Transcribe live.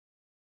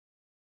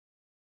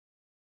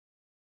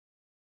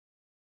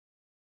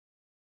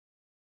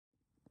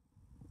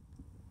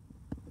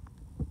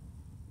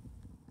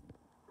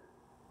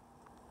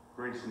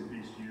Grace and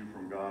peace to you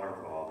from God our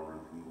Father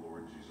and from the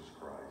Lord Jesus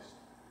Christ.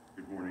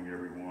 Good morning,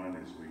 everyone,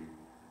 as we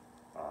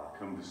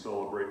come to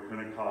celebrate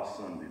Pentecost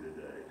Sunday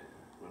today.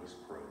 Let us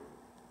pray.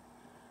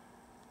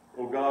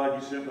 O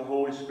God, you sent the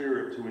Holy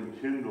Spirit to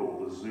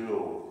enkindle the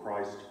zeal of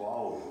Christ's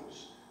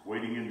followers,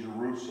 waiting in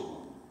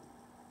Jerusalem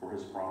for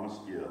his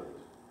promised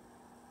gift.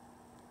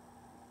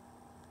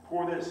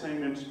 Pour that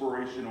same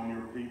inspiration on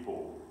your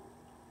people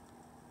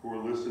who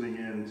are listening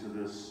in to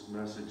this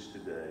message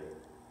today,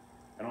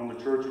 and on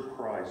the Church of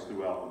Christ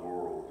throughout the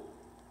world.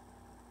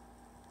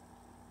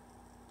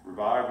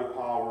 Revive the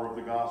power of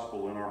the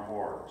gospel in our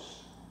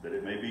hearts, that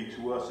it may be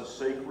to us a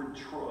sacred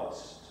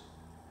trust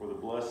for the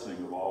blessing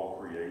of all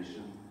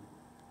creation.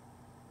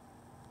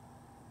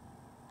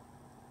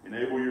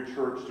 Enable your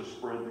church to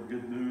spread the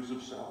good news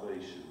of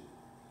salvation,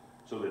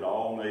 so that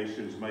all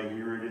nations may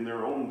hear it in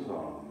their own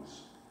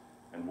tongues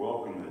and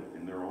welcome it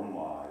in their own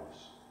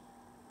lives.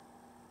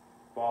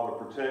 Father,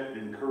 protect,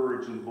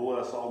 encourage, and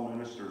bless all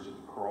ministers of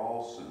the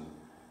cross, and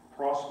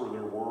prosper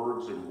their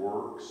words and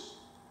works,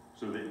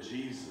 so that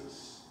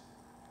Jesus,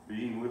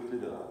 being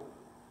lifted up,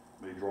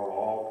 may draw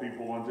all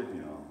people unto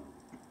him,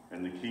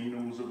 and the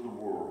kingdoms of the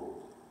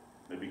world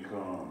may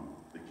become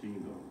the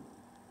kingdom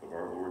of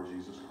our Lord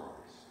Jesus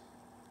Christ.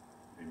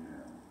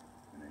 Amen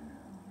and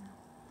amen.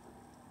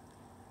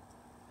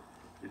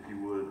 If you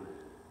would,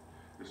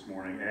 this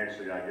morning,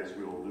 actually, I guess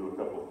we'll do a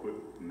couple of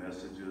quick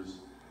messages.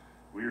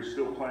 We are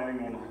still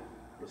planning on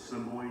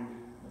assembling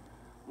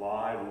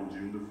live on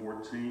June the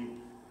 14th.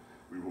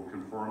 We will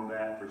confirm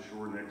that for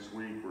sure next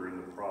week. We're in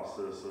the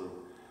process of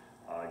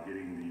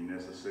getting the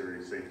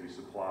necessary safety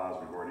supplies.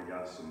 We've already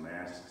got some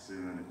masks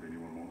in if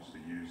anyone wants to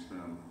use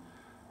them.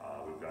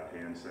 We've got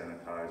hand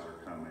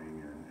sanitizer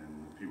coming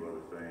and a few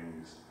other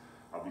things.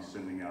 I'll be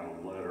sending out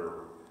a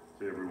letter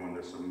to everyone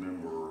that's a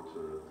member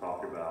to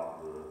talk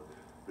about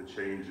the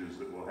changes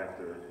that we'll have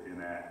to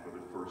enact for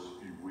the first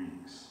few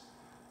weeks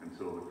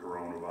until the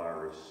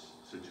coronavirus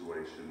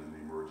situation and the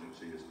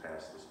emergency has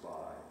passed us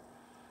by.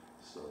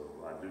 So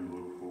I do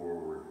look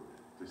forward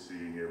to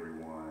seeing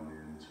everyone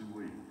in 2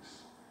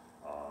 weeks,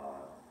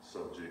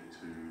 subject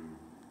to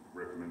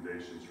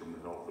recommendations from the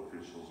health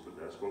officials, but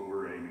that's what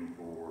we're aiming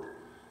for,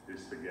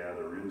 is to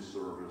gather in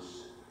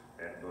service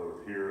at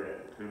both here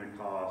at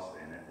Pentecost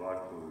and at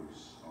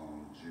Vaucluse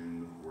on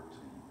June the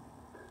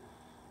 14th.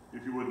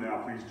 If you would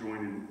now please join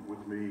in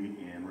with me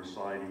in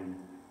reciting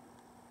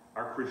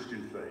our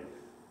Christian faith,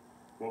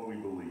 what we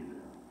believe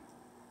in,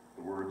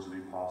 the words of the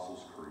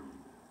Apostles' Creed,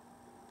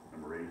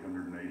 number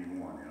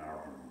 881 in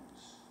our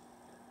hymns.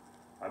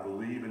 I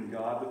believe in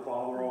God the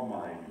Father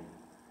Almighty,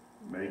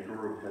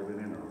 maker of heaven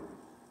and earth,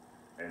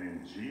 and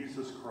in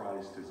Jesus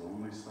Christ, his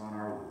only Son,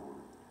 our Lord,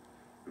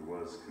 who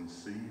was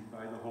conceived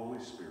by the Holy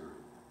Spirit,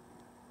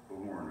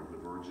 born of the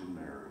Virgin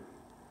Mary,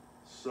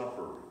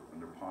 suffered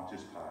under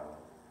Pontius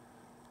Pilate,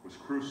 was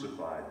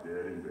crucified,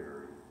 dead, and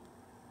buried.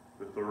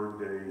 The third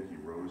day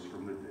he rose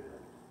from the dead.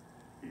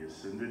 He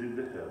ascended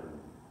into heaven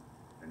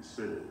and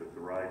sitteth at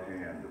the right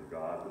hand of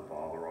God the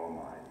Father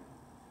Almighty.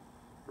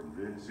 From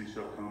thence he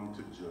shall come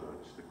to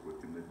judge the quick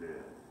and the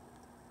dead.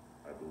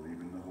 I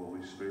believe in the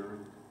Holy Spirit,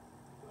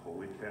 the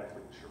Holy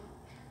Catholic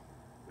Church,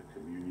 the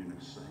communion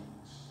of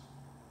saints,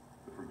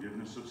 the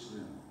forgiveness of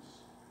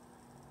sins,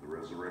 the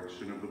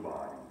resurrection of the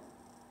body,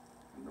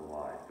 and the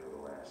life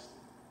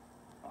everlasting.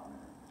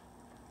 Amen.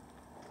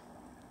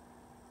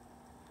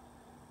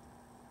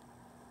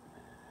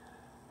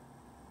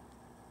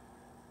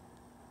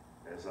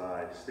 As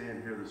I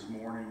stand here this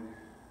morning,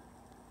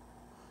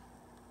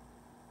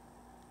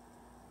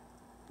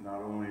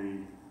 not only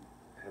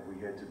have we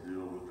had to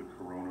deal with the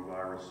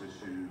coronavirus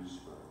issues,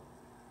 but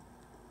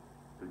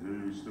the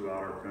news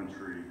throughout our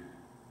country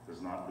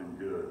has not been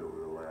good over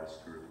the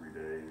last 2 or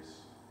 3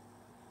 days.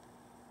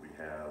 We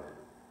have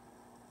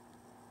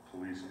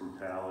police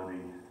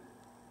brutality.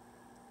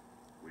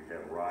 We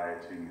have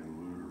rioting and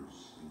looters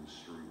in the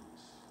streets.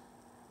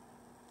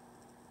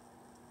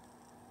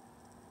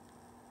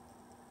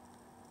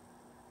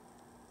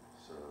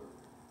 So,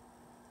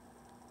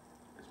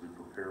 as we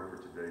prepare for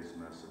today's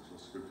message,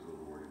 let's go to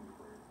the Lord in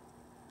prayer.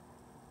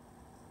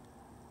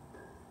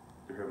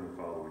 Dear Heavenly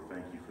Father, we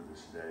thank you for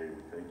this day.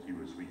 We thank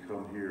you as we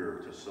come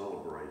here to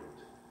celebrate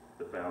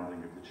the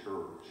founding of the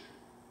church.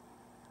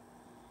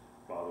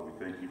 Father, we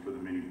thank you for the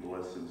many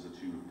blessings that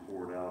you have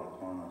poured out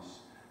upon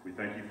us. We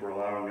thank you for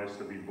allowing us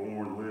to be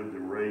born, lived,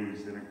 and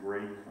raised in a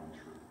great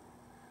country.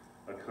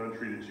 A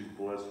country that you've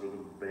blessed with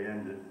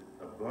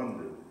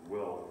abundant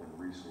wealth and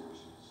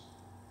resources.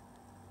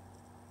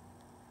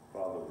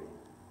 Father, we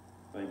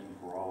thank you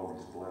for all of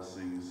these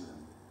blessings,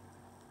 and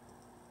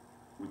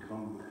we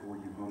come before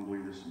you humbly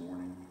this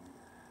morning,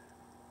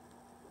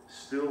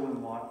 still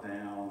in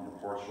lockdown or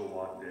partial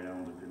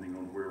lockdown, depending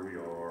on where we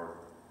are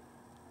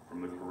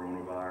from the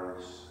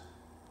coronavirus.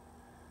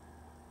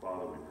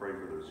 Father, we pray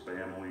for those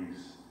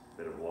families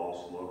that have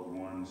lost loved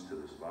ones to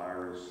this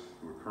virus,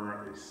 who are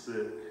currently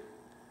sick,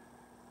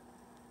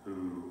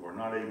 who are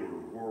not able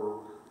to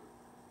work,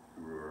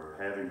 who are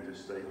having to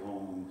stay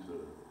home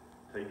to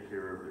take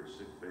care of their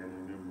sick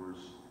family members.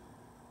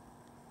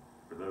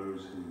 for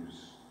those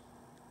whose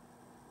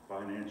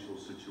financial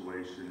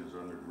situation is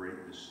under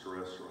great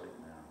distress right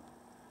now.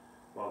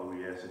 Father,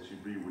 we ask that you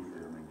be with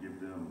them and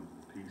give them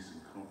the peace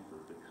and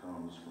comfort that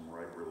comes from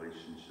right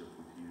relationship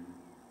with you.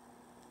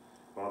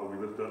 Father,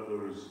 we lift up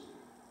those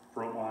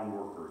frontline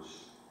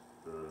workers,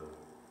 the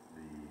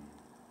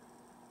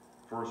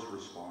first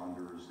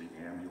responders, the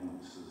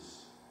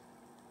ambulances,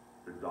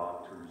 the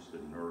doctors,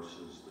 the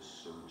nurses, the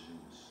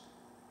surgeons,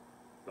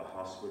 the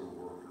hospital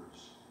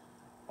workers,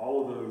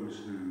 all of those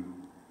who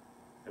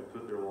have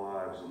put their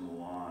lives on the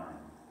line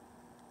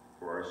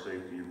for our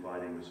safety in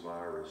fighting this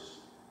virus.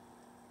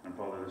 And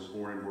Father, this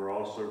morning we're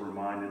also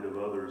reminded of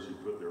others who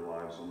put their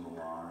lives on the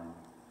line.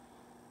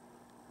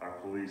 Our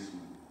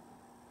policemen,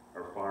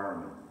 our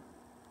firemen,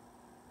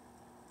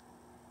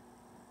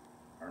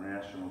 our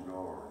National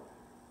Guard,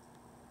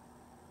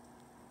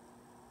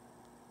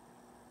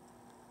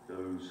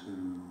 those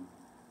who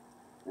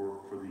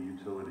work for the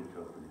utility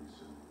companies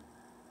and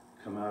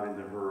come out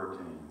into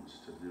hurricanes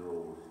to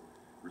deal with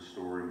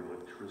restoring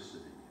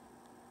electricity,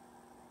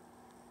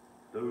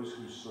 those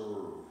who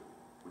serve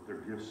with their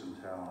gifts and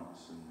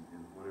talents in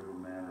whatever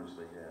manners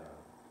they have.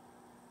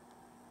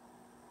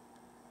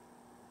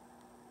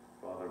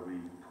 Father, we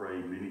pray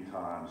many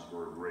times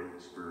for a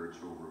great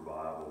spiritual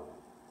revival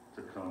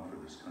to come for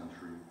this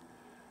country.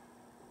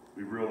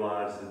 We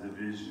realize the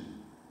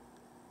division,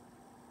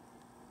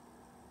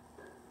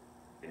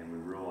 and we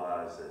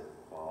realize that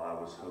while I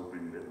was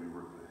hoping that we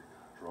were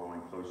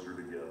drawing closer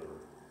together,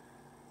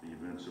 the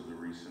events of the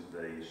recent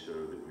days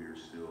show that we are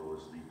still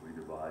as deeply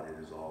divided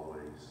as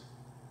always.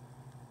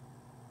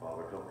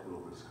 Father, help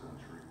heal this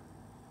country.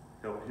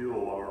 Help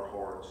heal our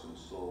hearts and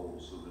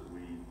souls so that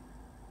we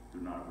do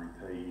not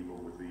repay evil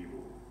with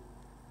evil,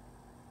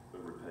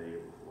 but repay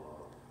it with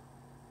love.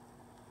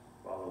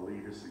 Father,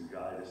 lead us and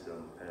guide us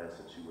down the path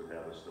that you would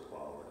have us to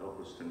follow.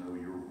 Help us to know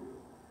your will.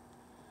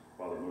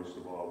 Father, most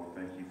of all,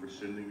 we thank you for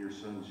sending your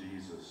Son,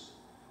 Jesus,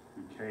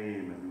 who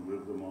came and who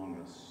lived among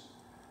us,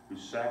 who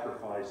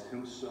sacrificed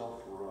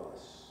himself for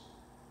us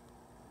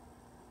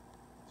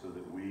so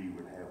that we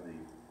would have the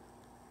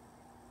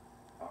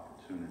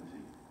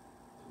opportunity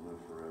to live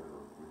forever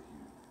with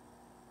you.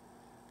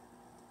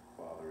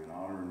 Father, in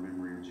honor and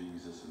memory of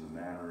Jesus and the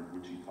manner in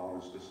which he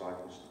taught his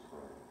disciples to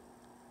pray.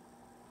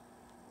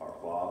 Our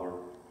Father,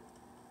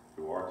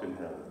 who art in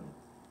heaven,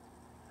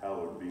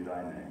 hallowed be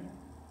thy name.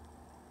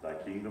 Thy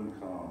kingdom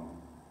come,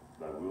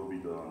 thy will be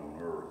done on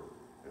earth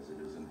as it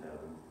is in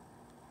heaven.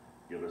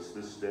 Give us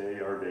this day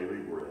our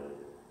daily bread,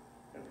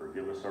 and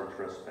forgive us our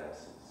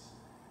trespasses,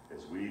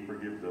 as we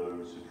forgive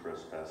those who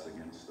trespass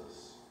against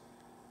us.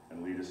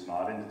 And lead us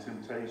not into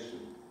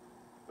temptation,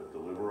 but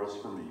deliver us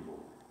from evil.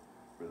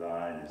 For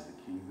thine is the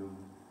kingdom,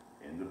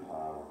 and the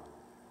power,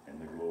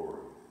 and the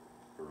glory,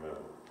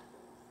 forever.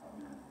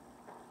 Amen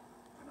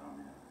and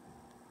amen.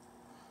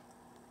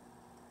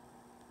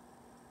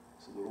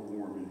 It's a little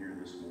warm in here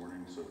this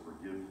morning, so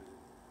forgive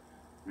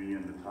me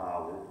and the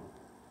towel.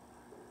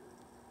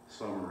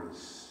 Summer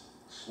is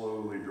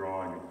slowly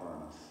drawing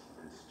upon us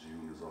as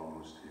June is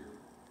almost here.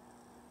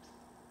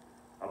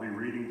 I'll be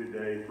reading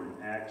today from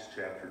Acts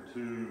chapter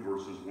 2,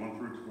 verses 1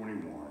 through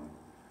 21.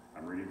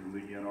 I'm reading from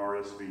the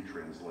NRSV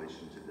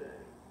translation today.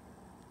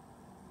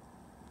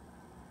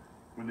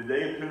 When the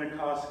day of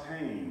Pentecost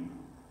came,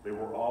 they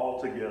were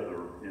all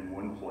together in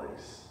one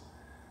place.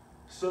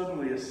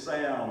 Suddenly a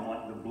sound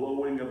like the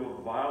blowing of a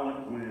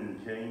violent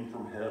wind came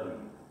from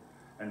heaven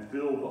and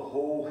filled the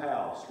whole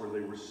house where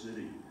they were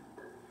sitting.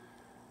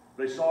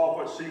 They saw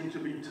what seemed to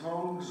be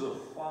tongues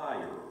of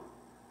fire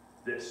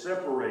that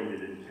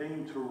separated and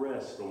came to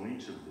rest on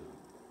each of them.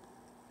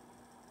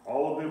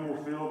 All of them were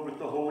filled with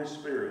the Holy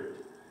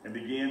Spirit and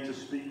began to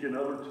speak in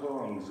other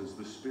tongues as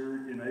the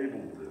Spirit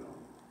enabled them.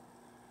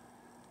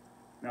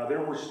 Now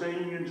there were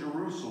staying in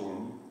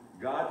Jerusalem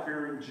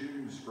God-fearing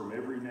Jews from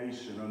every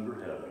nation under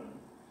heaven.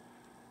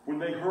 When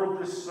they heard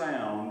this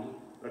sound,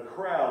 a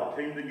crowd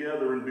came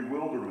together in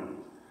bewilderment,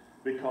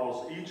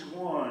 because each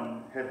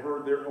one had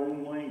heard their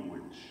own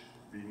language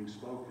being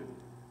spoken.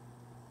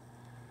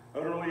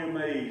 Utterly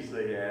amazed,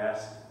 they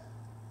asked,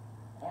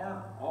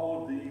 "Aren't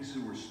all of these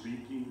who were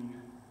speaking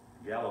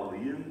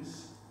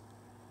Galileans?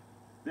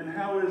 Then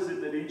how is it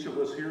that each of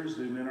us hears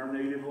them in our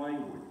native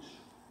language?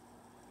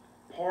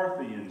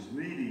 Parthians,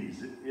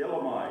 Medes,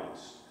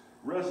 Elamites,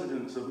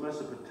 residents of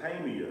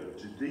Mesopotamia,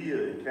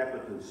 Judea and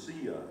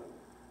Cappadocia,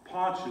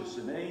 Pontus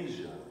and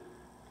Asia,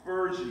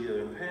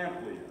 Phrygia and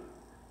Pamphylia,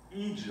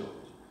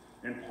 Egypt,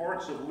 and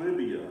parts of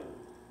Libya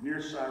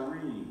near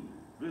Cyrene,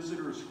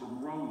 visitors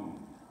from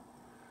Rome,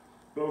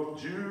 both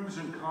Jews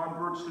and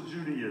converts to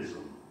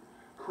Judaism,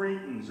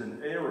 Cretans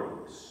and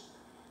Arabs.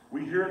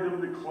 We hear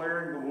them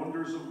declaring the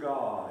wonders of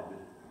God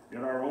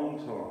in our own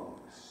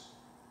tongues."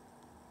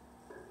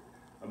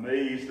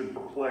 Amazed and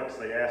perplexed,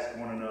 they asked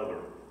one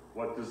another,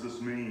 "What does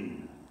this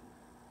mean?"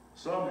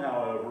 Some,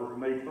 however,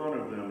 made fun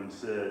of them and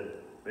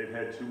said, "They've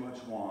had too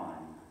much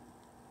wine."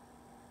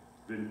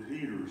 Then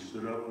Peter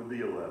stood up with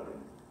the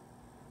 11,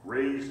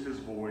 raised his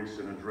voice,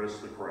 and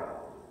addressed the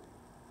crowd.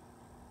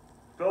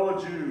 "Fellow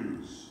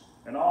Jews,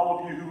 and all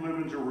of you who live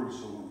in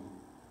Jerusalem,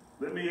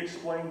 let me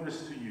explain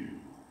this to you.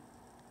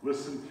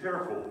 Listen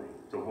carefully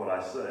to what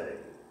I say.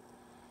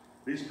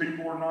 These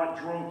people are not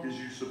drunk as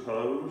you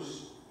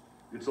suppose.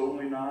 It's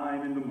only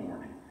 9 in the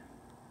morning.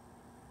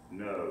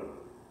 No,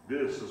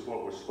 this is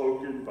what was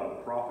spoken by the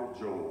prophet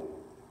Joel.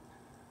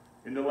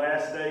 In the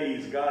last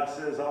days, God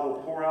says, I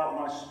will pour out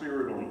my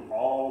Spirit on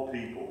all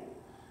people.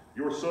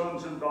 Your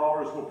sons and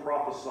daughters will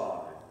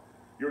prophesy.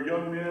 Your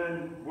young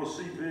men will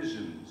see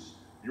visions.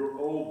 Your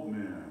old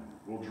men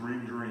will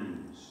dream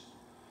dreams.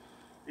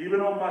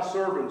 Even on my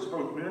servants,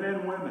 both men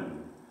and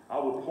women, I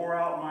will pour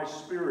out my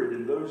Spirit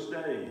in those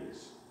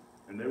days,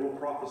 and they will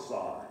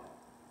prophesy.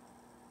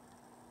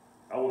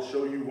 I will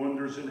show you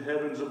wonders in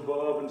heavens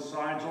above and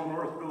signs on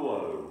earth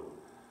below,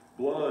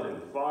 blood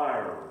and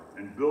fire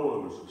and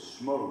billows of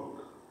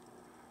smoke.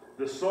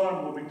 The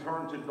sun will be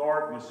turned to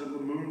darkness and the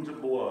moon to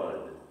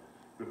blood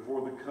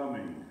before the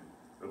coming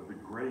of the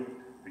great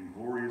and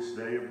glorious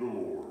day of the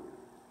Lord.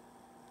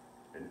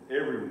 And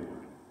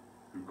everyone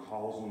who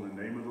calls on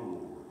the name of the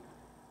Lord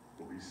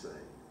will be saved.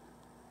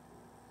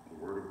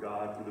 The word of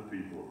God for the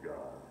people of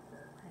God.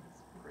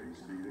 Praise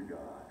be to God.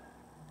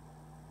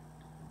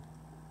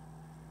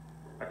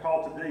 I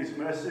call today's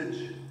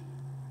message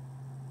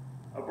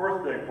a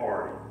birthday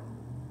party.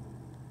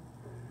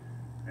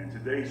 And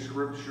today's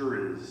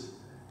scripture is,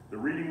 the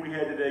reading we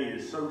had today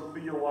is so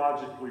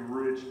theologically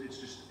rich, it's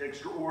just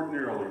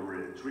extraordinarily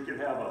rich. We could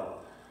have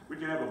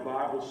a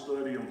Bible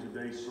study on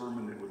today's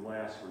sermon that would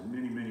last for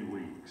many, many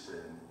weeks.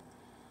 And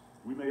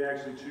we may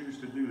actually choose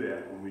to do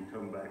that when we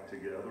come back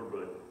together,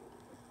 but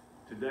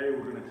today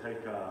we're going to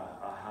take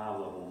a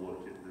high-level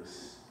look at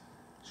this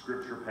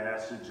scripture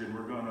passage, and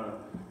we're going to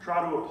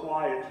try to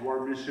apply it to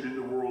our mission in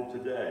the world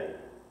today.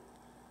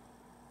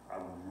 I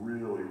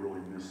really, really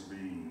miss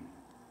being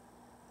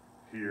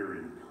here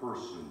in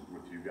person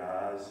with you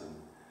guys. And,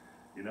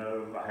 you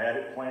know, I had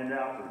it planned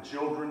out for the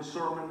children's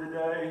sermon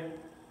today.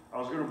 I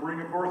was going to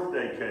bring a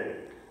birthday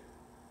cake.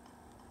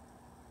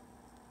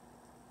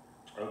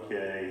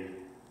 Okay,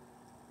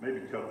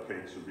 maybe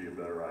cupcakes would be a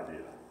better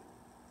idea.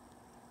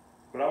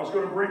 But I was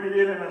going to bring it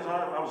in, and as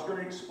I was going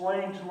to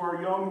explain to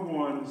our young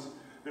ones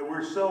that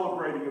we're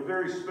celebrating a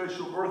very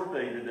special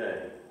birthday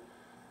today.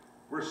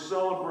 We're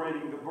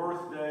celebrating the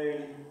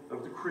birthday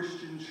of the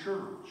Christian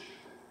church.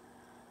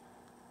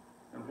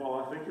 And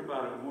while I think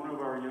about it, one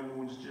of our young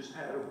ones just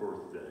had a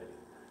birthday,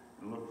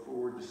 and look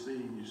forward to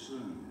seeing you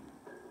soon.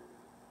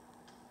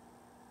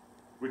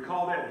 We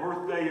call that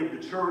birthday of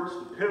the church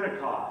the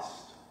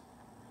Pentecost.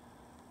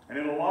 And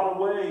in a lot of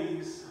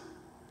ways,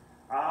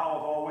 I've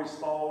always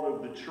thought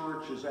of the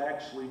church as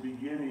actually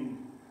beginning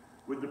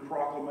with the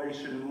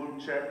proclamation in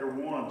Luke chapter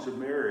 1 to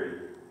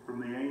Mary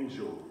from the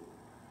angel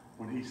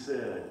when he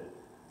said,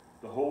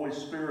 the Holy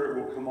Spirit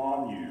will come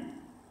on you,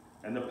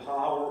 and the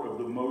power of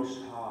the Most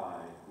High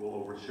will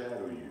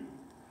overshadow you.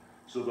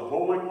 So the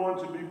Holy One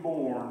to be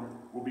born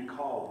will be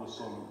called the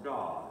Son of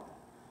God.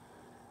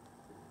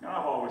 Now,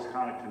 I've always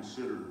kind of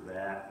considered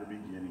that the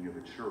beginning of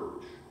a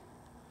church.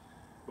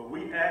 But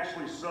we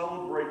actually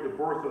celebrate the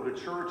birth of the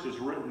church as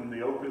written in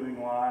the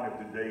opening line of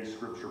today's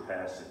scripture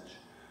passage.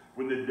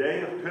 When the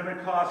day of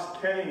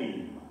Pentecost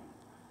came,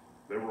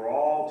 they were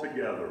all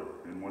together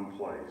in one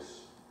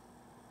place.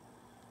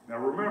 Now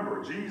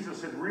remember,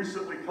 Jesus had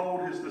recently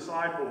told his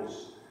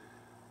disciples,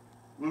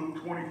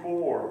 Luke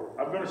 24,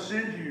 I'm going to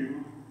send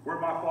you where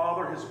my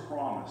Father has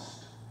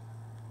promised,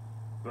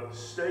 but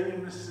stay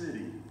in the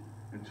city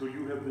until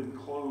you have been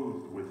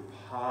clothed with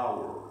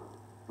power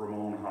from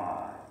on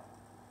high.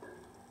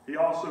 He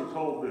also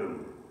told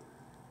them,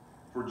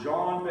 for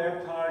John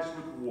baptized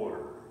with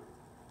water,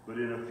 but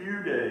in a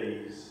few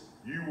days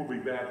you will be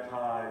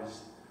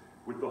baptized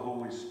with the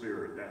Holy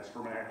Spirit. That's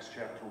from Acts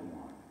chapter 1.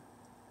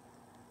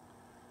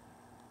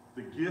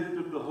 The gift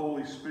of the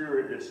Holy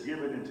Spirit that's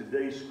given in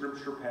today's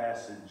scripture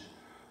passage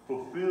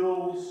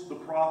fulfills the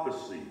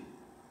prophecy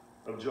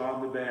of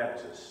John the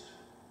Baptist.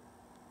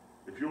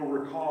 If you'll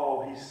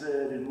recall, he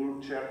said in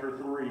Luke chapter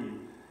 3,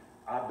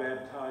 I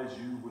baptize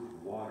you with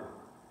water.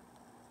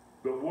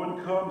 But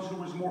one comes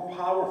who is more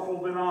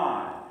powerful than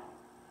I,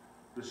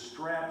 the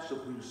straps of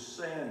whose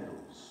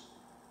sandals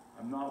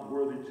I'm not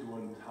worthy to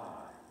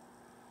untie.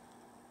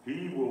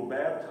 He will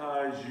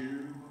baptize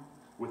you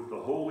with the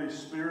Holy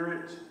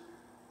Spirit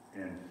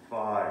and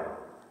fire.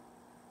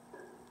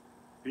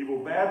 He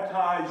will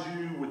baptize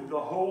you with the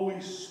Holy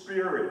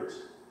Spirit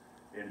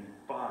and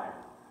fire.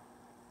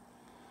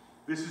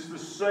 This is the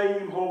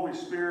same Holy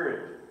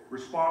Spirit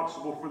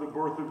responsible for the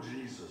birth of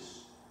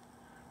Jesus.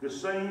 The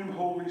same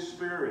Holy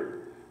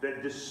Spirit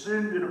that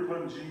descended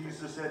upon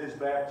Jesus at his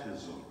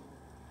baptism.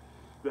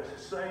 The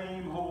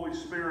same Holy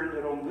Spirit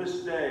that on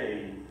this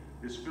day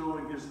is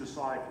filling his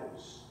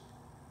disciples.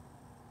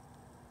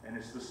 And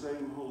it's the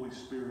same Holy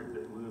Spirit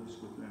that lives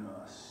within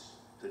us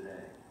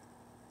today.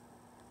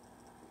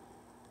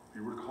 If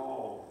you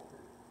recall,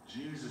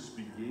 Jesus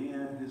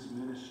began his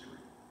ministry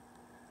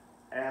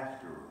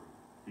after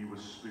he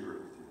was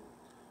Spirit-filled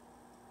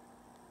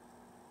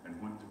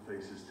and went to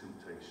face his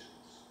temptations.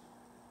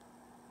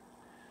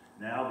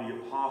 Now the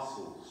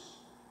apostles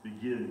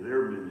begin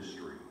their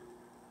ministry,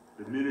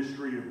 the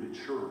ministry of the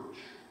church,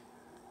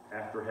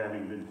 after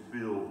having been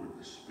filled with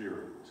the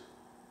Spirit.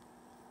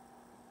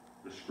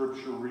 The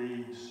scripture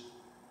reads,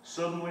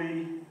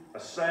 "Suddenly a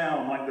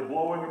sound like the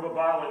blowing of a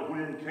violent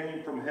wind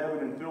came from heaven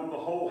and filled the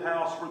whole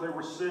house where they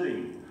were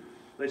sitting.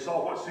 They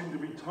saw what seemed to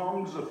be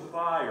tongues of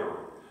fire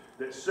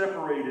that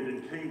separated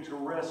and came to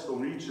rest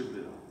on each of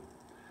them.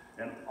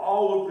 And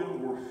all of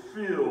them were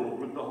filled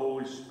with the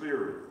Holy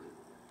Spirit."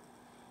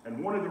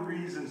 And one of the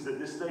reasons that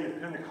this day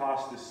of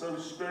Pentecost is so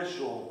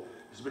special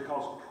is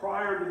because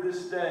prior to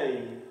this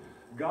day,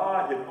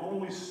 God had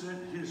only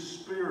sent His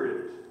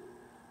Spirit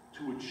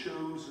to a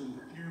chosen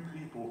few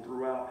people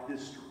throughout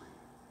history.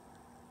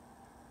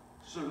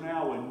 So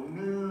now a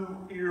new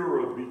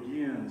era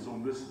begins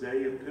on this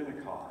day of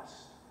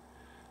Pentecost.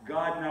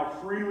 God now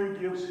freely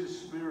gives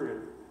His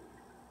Spirit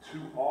to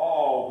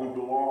all who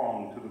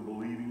belong to the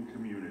believing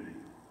community.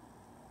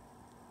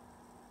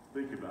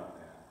 Think about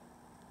that.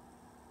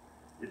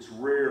 It's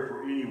rare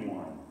for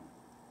anyone.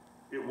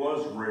 It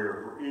was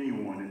rare for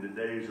anyone in the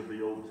days of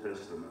the Old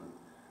Testament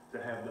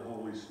to have the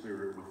Holy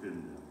Spirit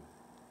within them.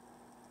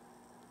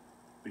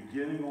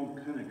 Beginning on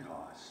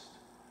Pentecost,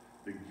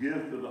 the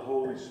gift of the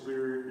Holy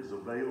Spirit is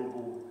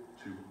available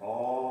to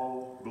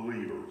all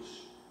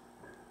believers.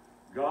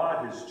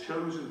 God has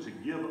chosen to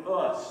give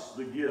us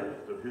the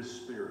gift of His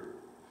Spirit,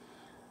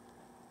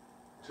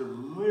 to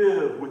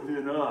live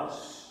within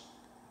us,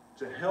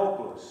 to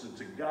help us and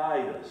to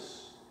guide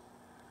us.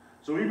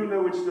 So even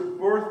though it's the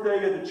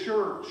birthday of the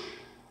church,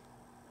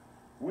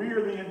 we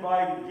are the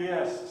invited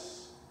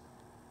guests,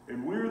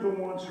 and we're the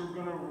ones who are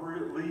going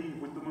to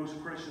leave with the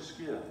most precious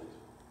gift,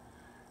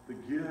 the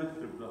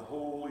gift of the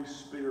Holy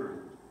Spirit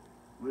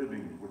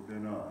living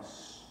within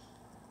us.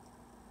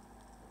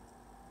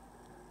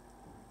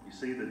 You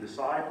see, the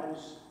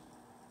disciples,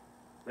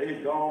 they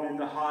had gone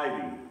into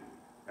hiding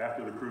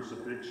after the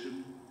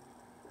crucifixion,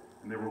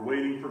 and they were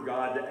waiting for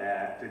God to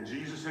act. And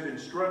Jesus had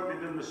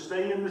instructed them to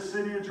stay in the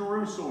city of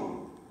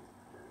Jerusalem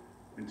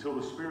until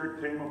the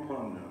Spirit came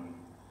upon them.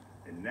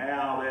 And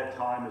now that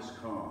time has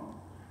come.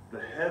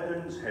 The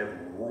heavens have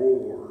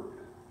roared.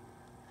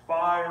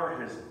 Fire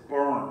has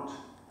burnt.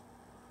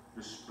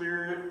 The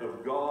Spirit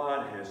of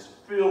God has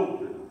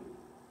filled them.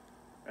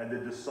 And the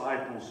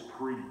disciples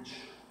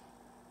preach.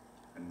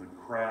 And the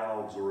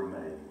crowds are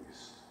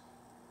amazed.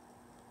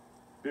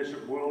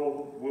 Bishop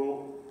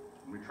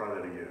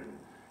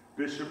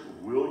Bishop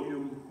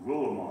William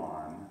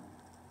Willimon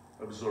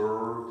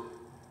observed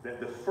that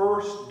the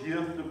first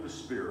gift of the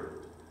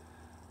Spirit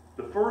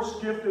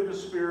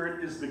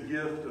is the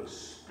gift of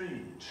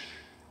speech.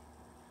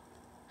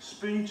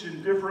 Speech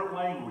in different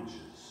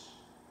languages.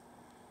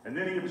 And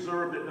then he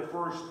observed that the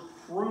first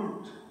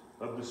fruit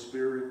of the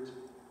Spirit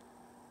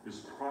is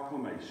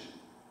proclamation.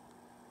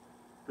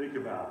 Think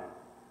about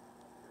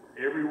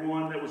it.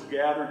 Everyone that was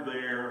gathered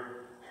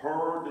there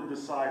heard the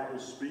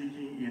disciples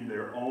speaking in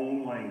their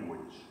own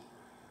language.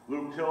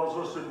 Luke tells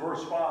us in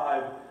verse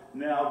 5,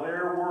 now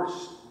there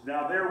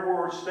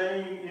were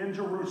staying in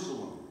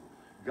Jerusalem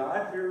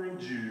God-fearing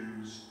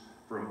Jews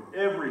from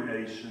every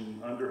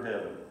nation under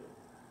heaven.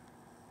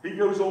 He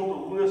goes on to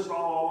list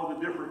all of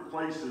the different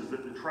places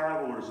that the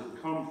travelers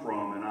had come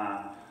from, and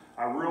I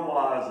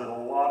realize that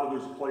a lot of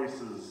those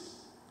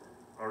places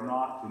are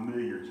not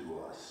familiar to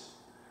us.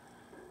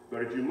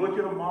 But if you look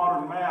at a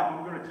modern map,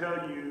 I'm going to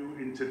tell you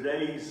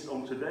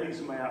on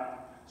today's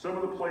map some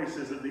of the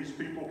places that these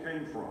people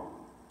came from.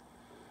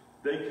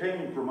 They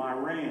came from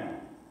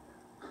Iran,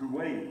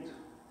 Kuwait,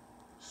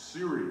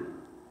 Syria,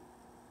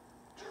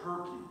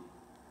 Turkey,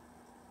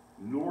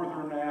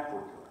 Northern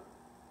Africa,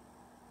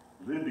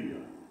 Libya,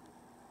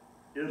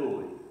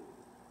 Italy,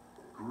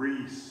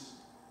 Greece,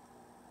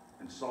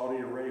 and Saudi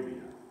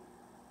Arabia.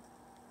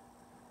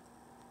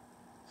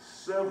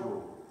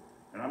 Several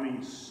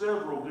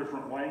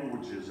different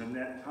languages in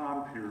that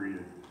time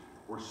period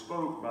were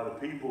spoke by the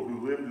people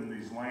who lived in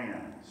these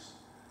lands.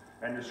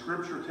 And the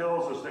scripture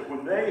tells us that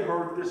when they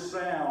heard this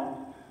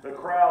sound, the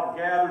crowd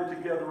gathered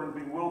together in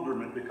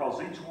bewilderment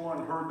because each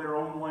one heard their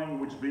own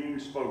language being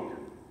spoken.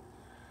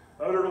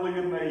 Utterly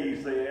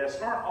amazed, they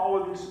asked, aren't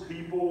all of these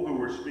people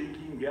who are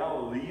speaking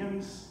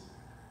Galileans?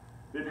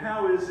 Then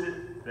how is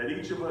it that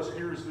each of us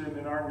hears them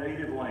in our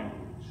native language?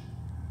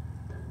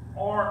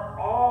 Aren't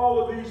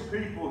all of these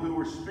people who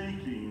are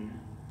speaking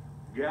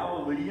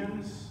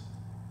Galileans?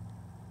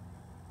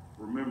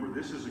 Remember,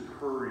 this is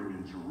occurring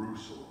in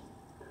Jerusalem.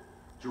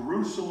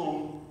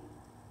 Jerusalem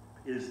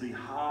is the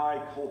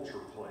high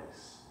culture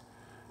place.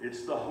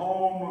 It's the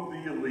home of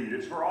the elite.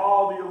 It's where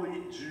all the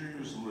elite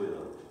Jews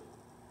live.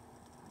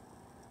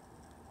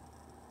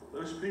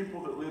 Those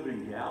people that live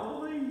in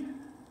Galilee,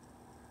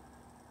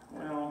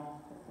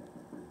 well,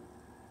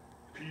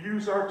 if you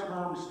use our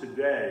terms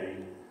today,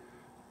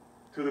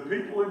 to the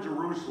people in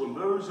Jerusalem,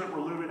 those that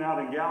were living out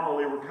in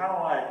Galilee were kind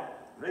of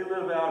like, they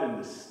live out in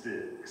the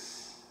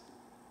sticks.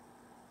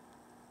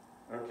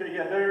 Okay,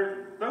 yeah,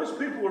 those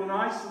people are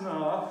nice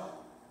enough.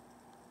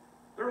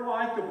 They're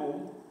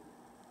likable,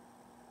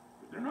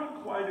 but they're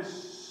not quite as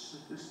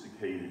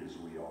sophisticated as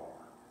we are.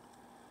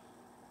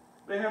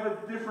 They have a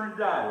different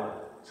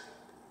dialect.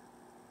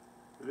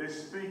 They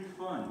speak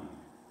funny.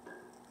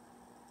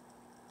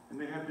 And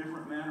they have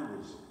different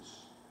mannerisms.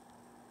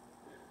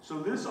 So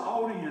this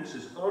audience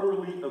is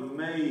utterly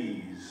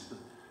amazed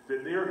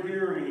that they're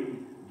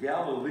hearing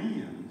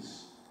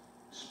Galileans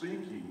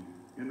speaking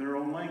in their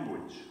own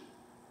language.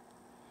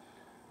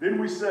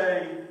 Then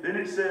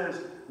it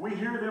says, we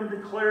hear them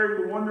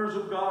declaring the wonders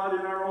of God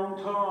in our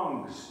own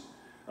tongues.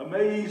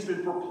 Amazed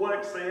and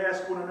perplexed, they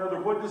ask one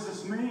another, what does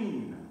this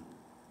mean?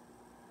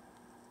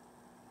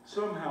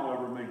 Some,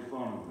 however, made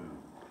fun of them,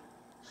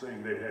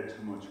 saying they had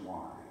too much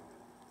wine.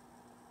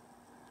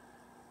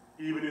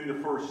 Even in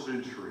the first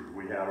century,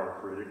 we have our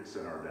critics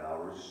and our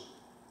doubters.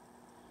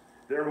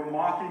 They were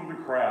mocking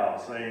the crowd,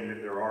 saying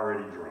that they're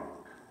already drunk.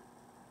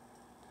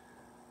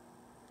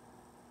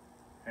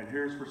 And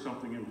here's where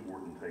something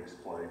important takes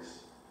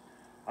place.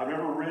 I've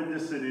never read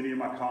this in any of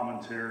my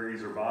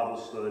commentaries or Bible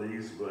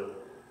studies,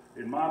 but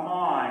in my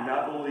mind,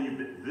 I believe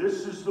that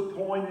this is the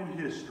point in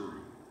history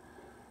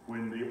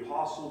when the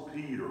Apostle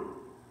Peter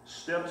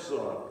steps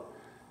up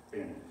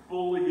and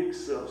fully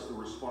accepts the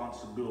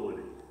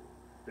responsibility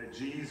that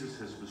Jesus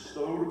has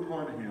bestowed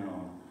upon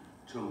him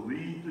to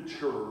lead the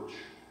church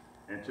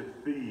and to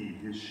feed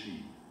his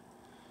sheep.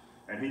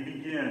 And he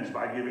begins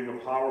by giving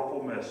a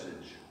powerful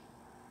message.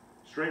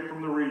 Straight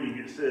from the reading,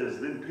 it says,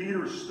 Then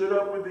Peter stood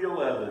up with the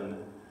 11,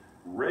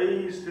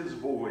 raised his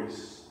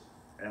voice,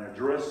 and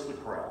addressed the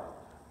crowd.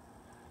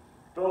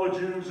 Fellow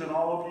Jews and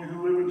all of you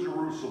who live in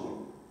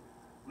Jerusalem,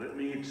 let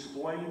me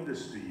explain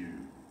this to you.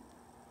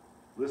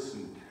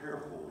 Listen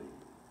carefully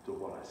to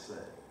what I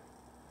say.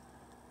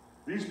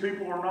 These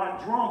people are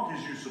not drunk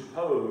as you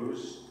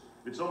suppose.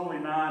 It's only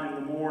 9 in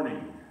the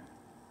morning.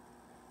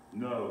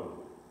 No,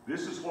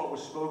 this is what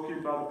was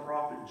spoken by the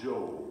prophet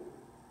Joel.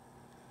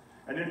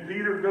 And then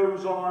Peter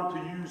goes on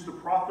to use the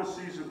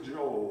prophecies of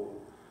Joel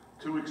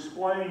to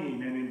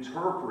explain and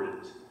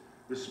interpret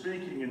the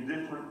speaking in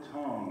different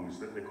tongues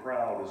that the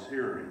crowd is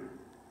hearing.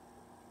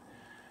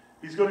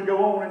 He's going to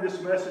go on in this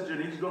message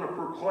and he's going to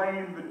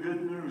proclaim the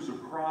good news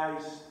of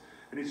Christ,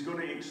 and he's going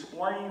to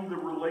explain the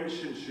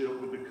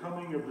relationship with the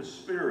coming of the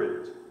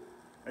Spirit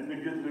and the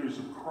good news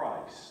of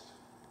Christ.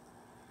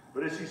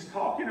 But as he's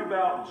talking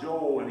about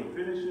Joel and he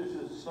finishes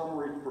his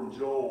summary from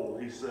Joel,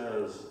 he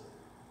says,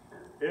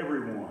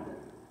 everyone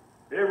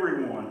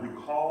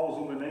who calls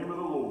on the name of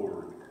the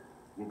Lord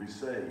will be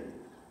saved.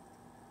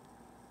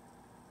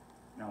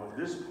 Now at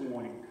this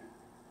point,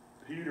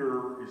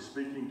 Peter is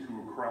speaking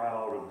to a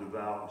crowd of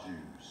devout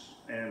Jews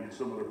and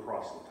some of the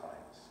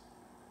proselytes.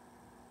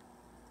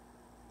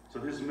 So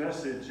his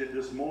message at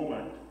this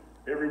moment,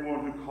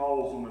 everyone who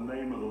calls on the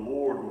name of the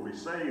Lord will be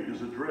saved,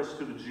 is addressed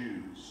to the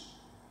Jews.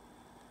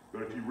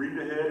 But if you read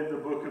ahead in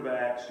the book of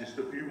Acts, just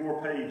a few more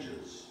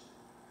pages,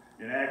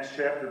 in Acts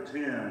chapter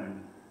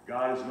 10,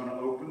 God is going to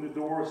open the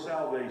door of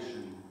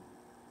salvation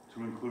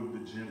to include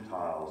the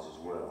Gentiles as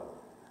well.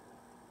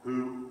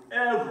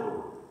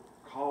 Whoever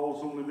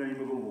calls on the name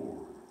of the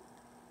Lord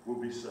will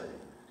be saved.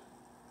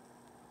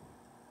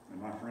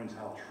 And my friends,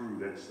 how true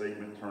that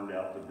statement turned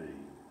out to be.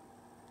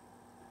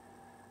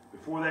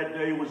 Before that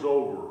day was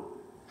over,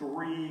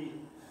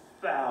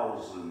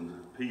 3,000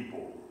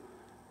 people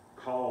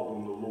called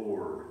on the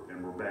Lord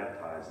and were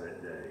baptized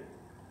that day.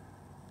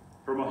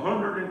 From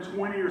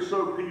 120 or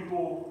so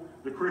people,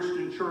 the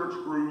Christian church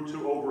grew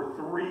to over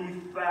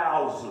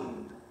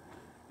 3,000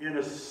 in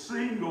a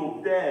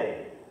single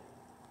day.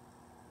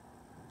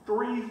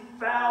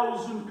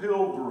 3,000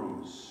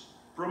 pilgrims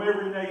from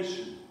every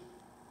nation.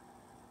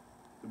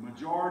 The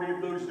majority of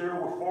those there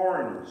were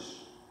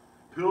foreigners,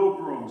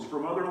 pilgrims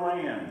from other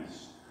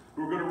lands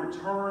who were going to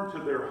return to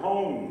their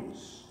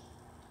homes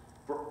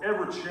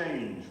forever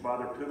changed by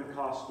their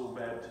Pentecostal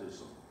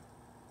baptism.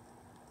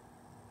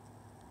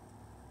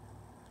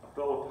 A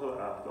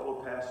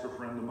fellow pastor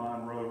friend of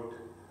mine wrote,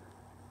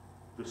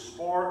 the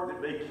spark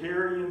that they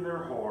carry in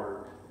their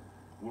heart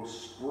will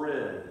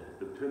spread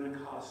the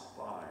Pentecost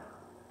fire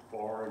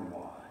far and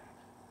wide.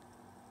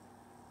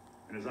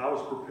 And as I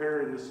was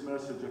preparing this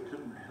message, I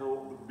couldn't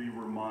help but be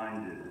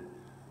reminded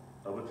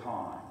of a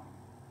time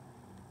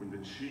when the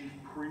chief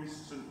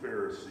priests and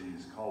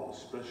Pharisees called a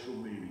special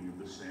meeting of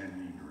the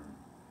Sanhedrin.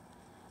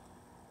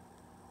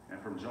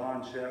 And from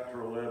John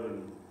chapter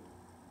 11,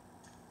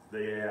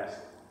 they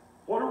asked,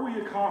 what are we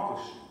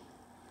accomplishing?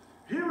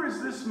 Here is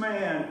this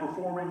man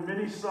performing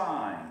many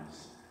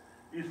signs.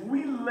 If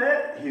we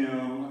let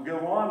him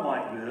go on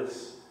like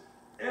this,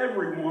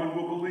 everyone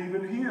will believe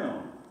in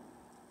him.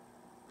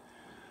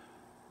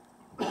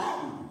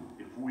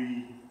 If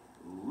we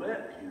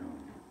let him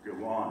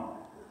go on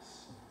like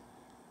this,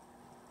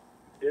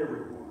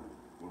 everyone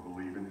will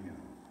believe in him.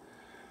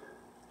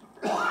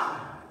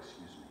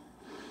 Excuse me.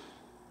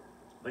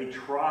 They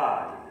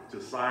tried to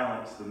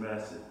silence the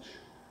message.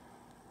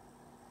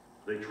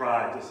 They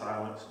tried to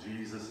silence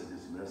Jesus and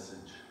his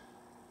message.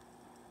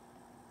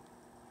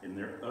 And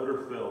their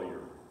utter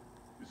failure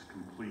is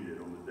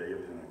completed on the day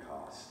of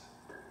Pentecost.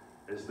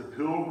 As the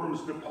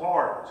pilgrims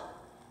depart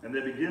and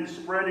they begin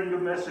spreading the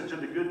message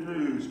of the good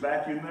news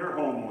back in their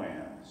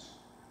homelands,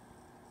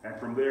 and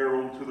from there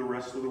on to the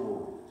rest of the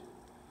world.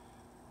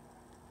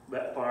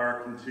 That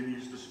fire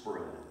continues to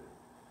spread.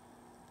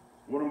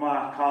 One of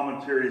my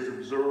commentaries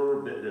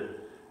observed that the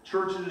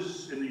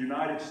churches in the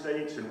United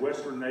States and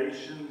Western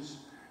nations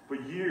for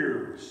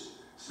years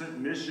sent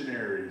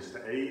missionaries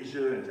to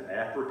Asia and to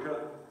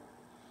Africa.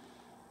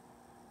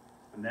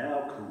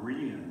 Now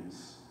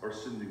Koreans are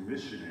sending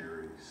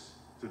missionaries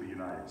to the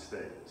United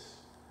States.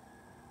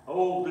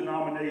 Old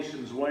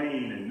denominations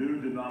wane and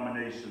new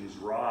denominations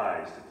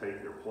rise to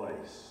take their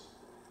place.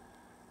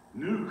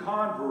 New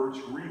converts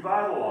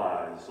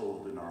revitalize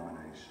old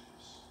denominations.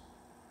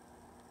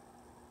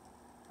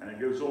 And it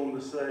goes on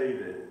to say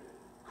that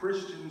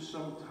Christians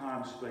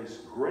sometimes face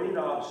great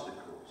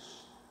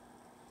obstacles,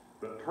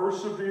 but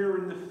persevere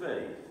in the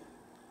faith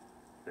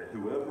that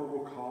whoever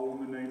will call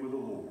on the name of the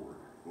Lord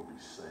will be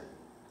saved.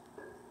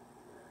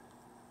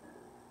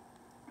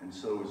 And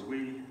so as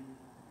we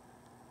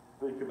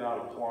think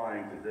about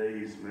applying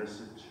today's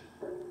message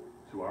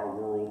to our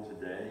world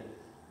today,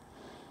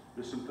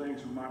 there's some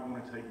things we might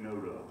want to take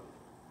note of.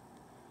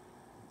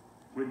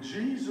 When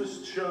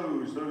Jesus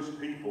chose those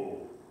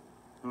people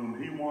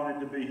whom he wanted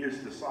to be his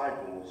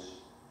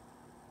disciples,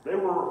 they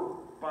were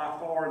by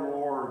far and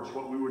large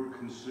what we would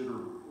consider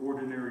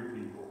ordinary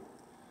people.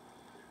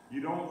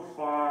 You don't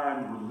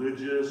find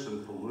religious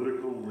and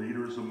political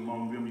leaders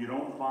among them. You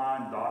don't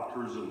find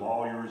doctors and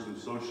lawyers and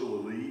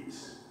social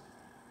elites.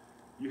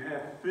 You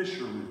have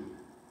fishermen,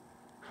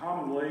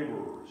 common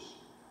laborers.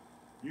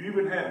 You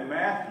even have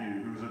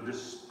Matthew, who's a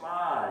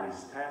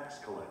despised tax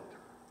collector.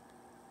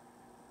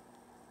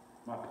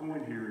 My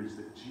point here is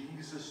that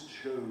Jesus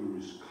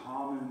chose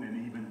common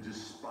and even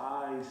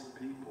despised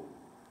people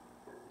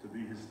to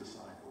be his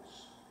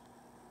disciples.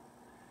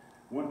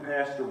 One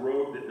pastor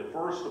wrote that the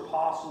first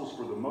apostles,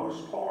 for the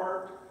most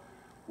part,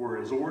 were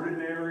as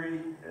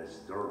ordinary as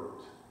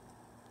dirt.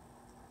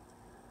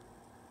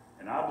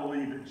 And I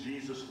believe that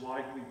Jesus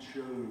likely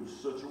chose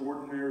such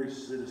ordinary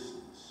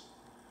citizens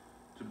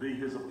to be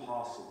his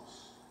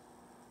apostles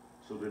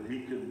so that he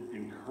could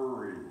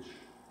encourage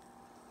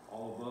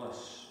all of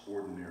us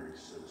ordinary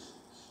citizens.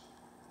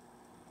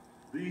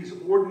 These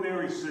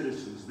ordinary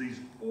citizens, these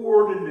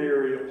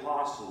ordinary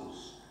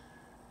apostles,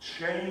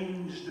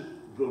 changed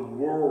the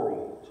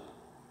world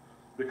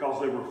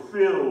because they were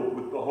filled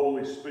with the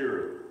Holy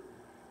Spirit,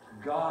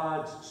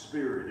 God's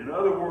Spirit. In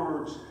other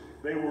words,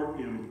 they were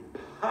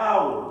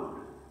empowered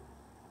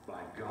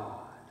by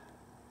God.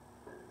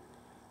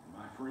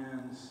 My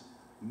friends,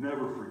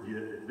 never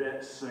forget that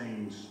that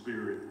same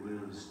Spirit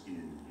lives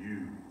in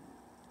you.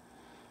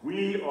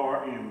 We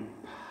are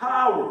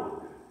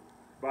empowered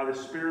by the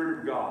Spirit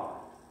of God.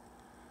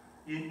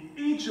 In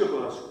each of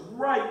us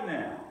right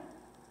now,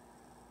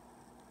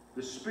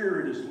 the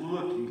Spirit is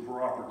looking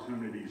for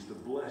opportunities to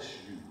bless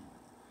you,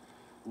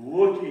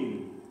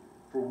 looking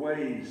for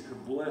ways to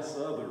bless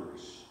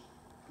others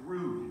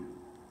through you.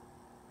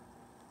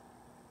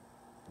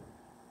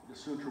 The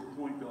central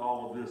point to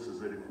all of this is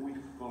that if we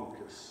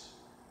focus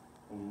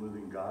on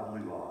living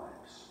godly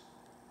lives,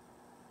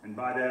 and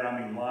by that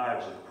I mean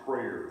lives of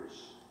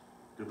prayers,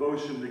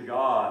 devotion to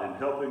God, and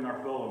helping our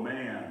fellow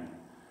man,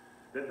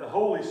 that the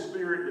Holy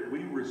Spirit that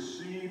we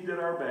received at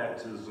our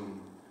baptism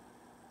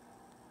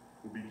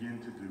will begin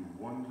to do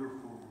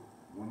wonderful,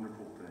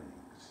 wonderful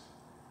things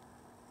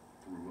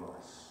through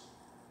us.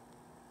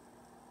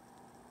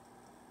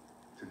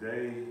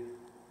 Today,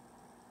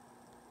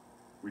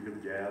 we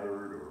have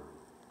gathered, or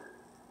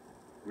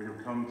we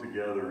have come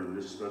together in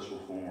this special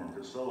form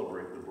to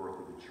celebrate the birth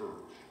of the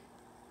church,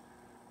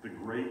 the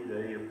great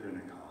day of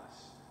Pentecost.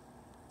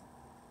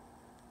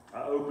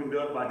 I opened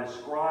up by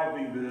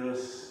describing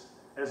this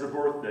as a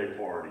birthday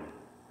party.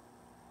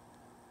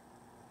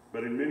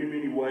 But in many,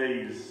 many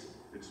ways,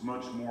 it's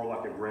much more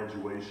like a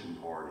graduation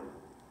party.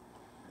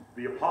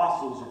 The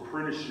apostles'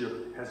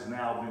 apprenticeship has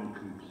now been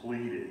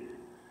completed.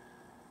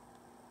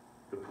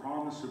 The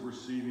promise of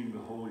receiving the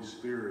Holy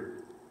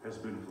Spirit has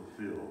been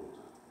fulfilled.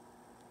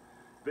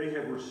 They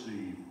have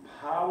received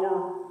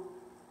power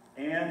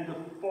and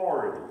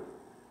authority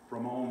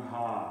from on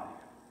high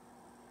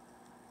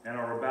and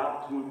are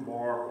about to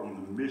embark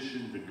on the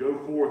mission to go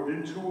forth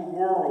into a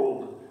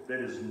world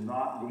that is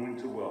not going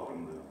to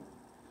welcome them,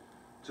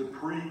 to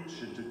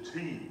preach and to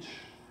teach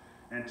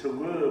and to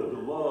live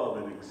the love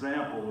and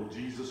example of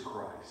Jesus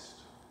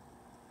Christ.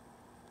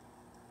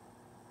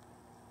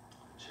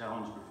 The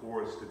challenge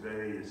before us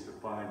today is to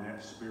find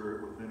that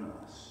Spirit within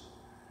us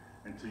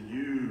and to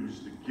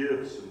use the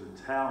gifts and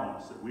the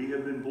talents that we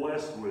have been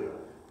blessed with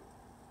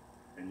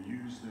and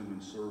use them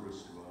in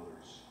service to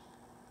others.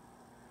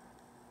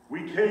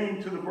 We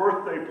came to the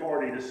birthday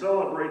party to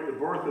celebrate the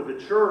birth of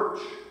the church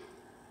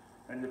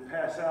and to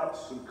pass out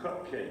some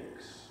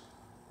cupcakes.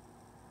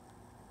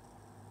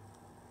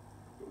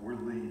 But we're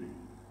leaving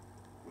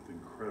with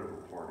incredible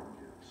parting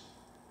gifts.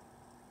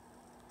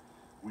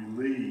 We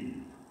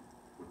leave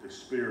with the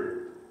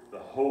Spirit, the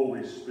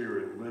Holy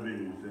Spirit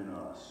living within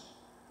us.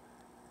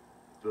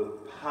 The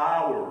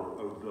power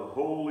of the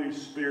Holy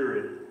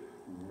Spirit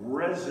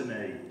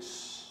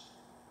resonates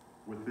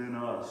within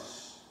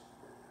us.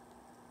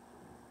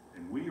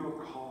 And we are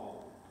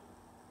called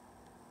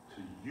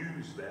to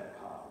use that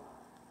power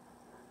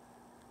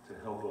to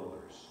help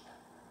others.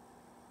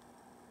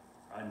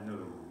 I know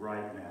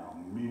right now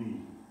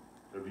many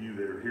of you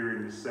that are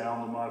hearing the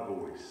sound of my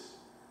voice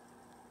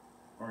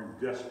are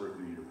in desperate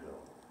need of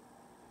help.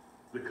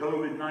 The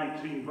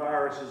COVID-19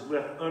 virus has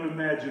left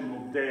unimaginable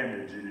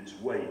damage in its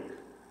wake.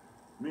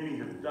 Many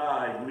have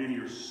died, many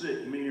are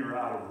sick, many are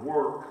out of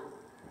work,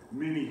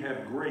 many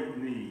have great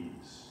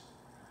needs.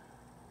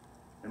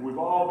 And we've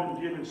all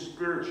been given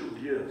spiritual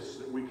gifts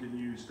that we can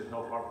use to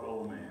help our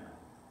fellow man.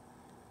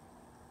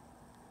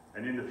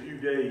 And in the few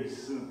days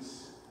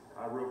since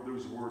I wrote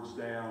those words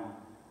down,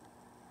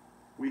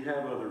 we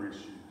have other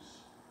issues.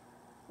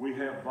 We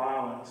have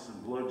violence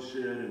and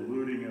bloodshed and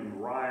looting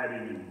and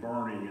rioting and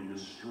burning in the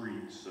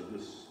streets of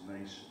this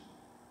nation.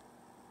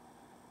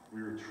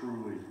 We are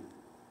truly,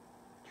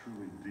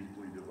 truly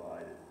deeply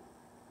divided.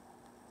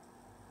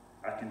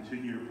 I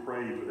continue to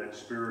pray for that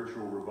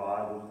spiritual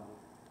revival,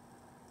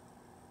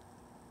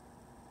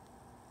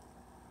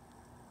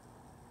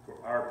 for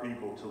our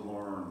people to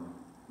learn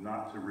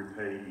not to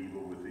repay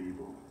evil with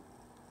evil,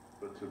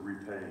 but to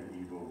repay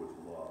evil with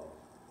love,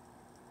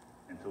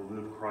 and to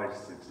live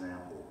Christ's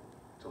example,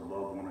 to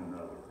love one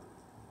another,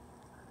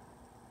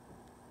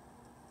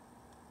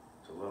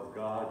 to love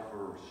God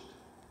first,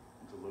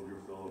 and to love your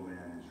fellow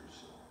man as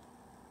yourself.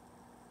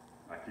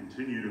 I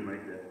continue to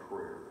make that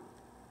prayer.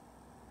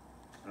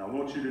 And I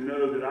want you to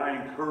know that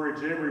I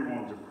encourage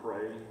everyone to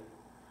pray,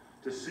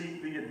 to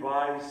seek the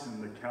advice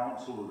and the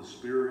counsel of the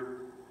Spirit,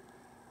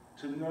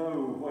 to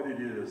know what it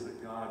is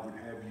that God would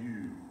have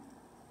you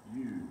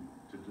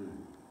to do.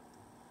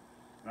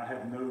 And I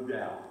have no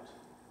doubt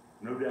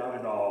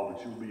at all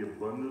that you'll be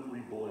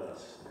abundantly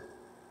blessed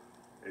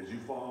as you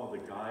follow the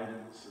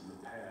guidance and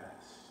the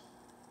paths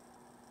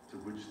to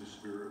which the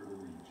Spirit will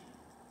lead you.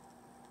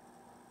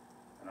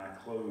 And I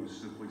close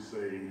simply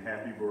saying,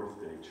 happy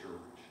birthday,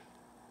 church.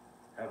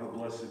 Have a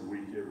blessed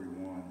week,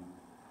 everyone,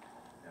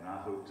 and I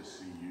hope to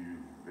see you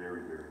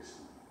very, very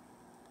soon.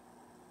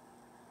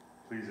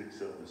 Please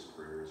accept this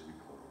prayer as we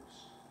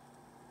close.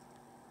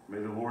 May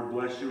the Lord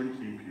bless you and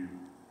keep you.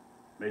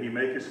 May he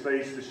make his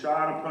face to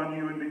shine upon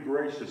you and be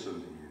gracious unto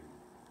you.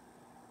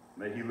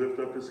 May he lift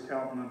up his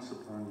countenance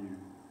upon you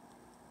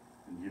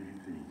and give you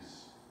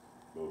peace,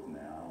 both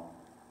now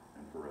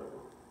and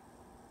forever.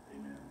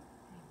 Amen.